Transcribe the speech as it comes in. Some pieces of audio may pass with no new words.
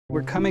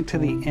We're coming to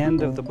the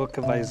end of the book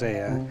of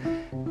Isaiah,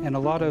 and a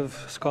lot of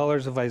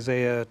scholars of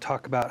Isaiah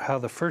talk about how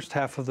the first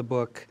half of the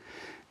book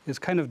is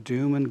kind of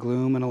doom and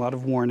gloom and a lot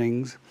of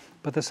warnings,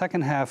 but the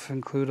second half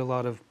include a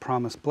lot of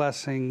promised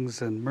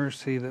blessings and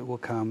mercy that will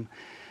come.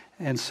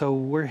 And so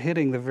we're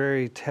hitting the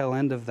very tail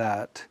end of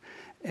that,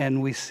 and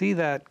we see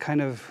that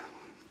kind of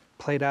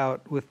played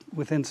out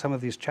within some of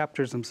these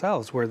chapters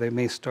themselves, where they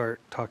may start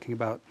talking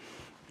about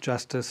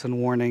justice and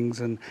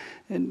warnings. And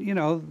you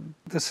know,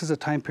 this is a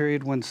time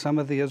period when some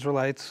of the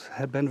Israelites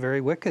had been very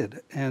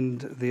wicked,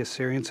 and the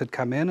Assyrians had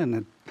come in and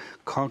had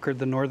conquered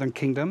the northern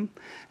kingdom,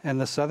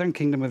 and the southern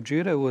kingdom of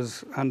Judah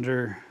was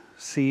under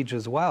siege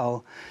as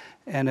well.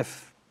 And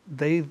if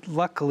they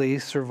luckily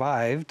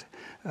survived,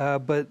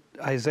 but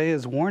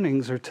Isaiah's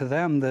warnings are to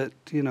them that,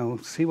 you know,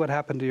 see what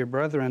happened to your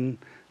brethren,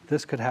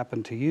 this could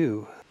happen to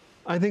you.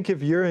 I think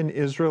if you're an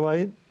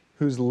Israelite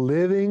who's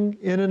living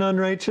in an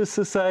unrighteous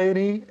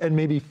society and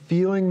maybe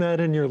feeling that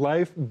in your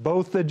life,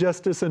 both the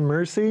justice and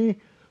mercy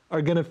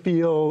are going to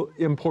feel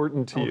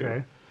important to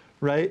you,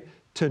 right?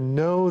 To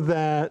know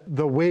that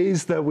the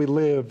ways that we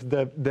live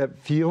that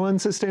feel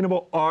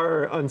unsustainable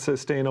are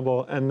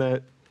unsustainable, and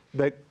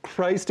that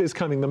Christ is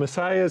coming, the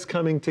Messiah is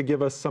coming to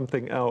give us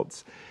something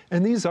else.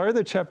 And these are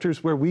the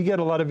chapters where we get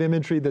a lot of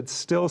imagery that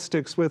still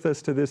sticks with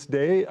us to this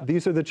day.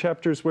 These are the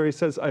chapters where he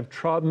says, I've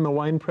trodden the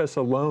winepress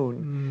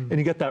alone. And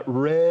you get that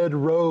red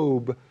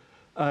robe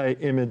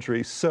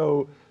imagery.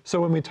 So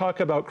when we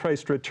talk about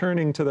Christ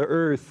returning to the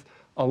earth,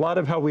 a lot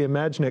of how we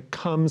imagine it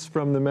comes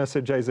from the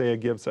message Isaiah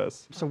gives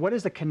us. So what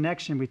is the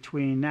connection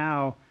between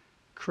now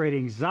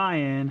creating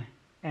Zion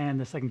and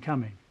the second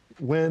coming?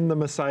 When the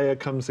Messiah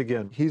comes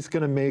again, he's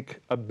going to make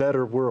a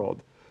better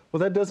world. Well,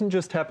 that doesn't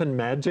just happen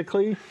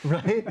magically,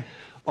 right?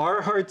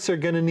 Our hearts are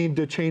going to need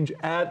to change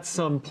at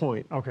some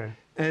point. Okay.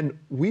 And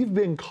we've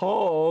been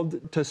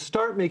called to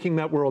start making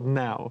that world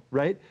now,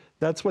 right?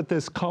 That's what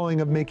this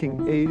calling of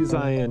making a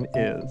Zion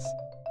is.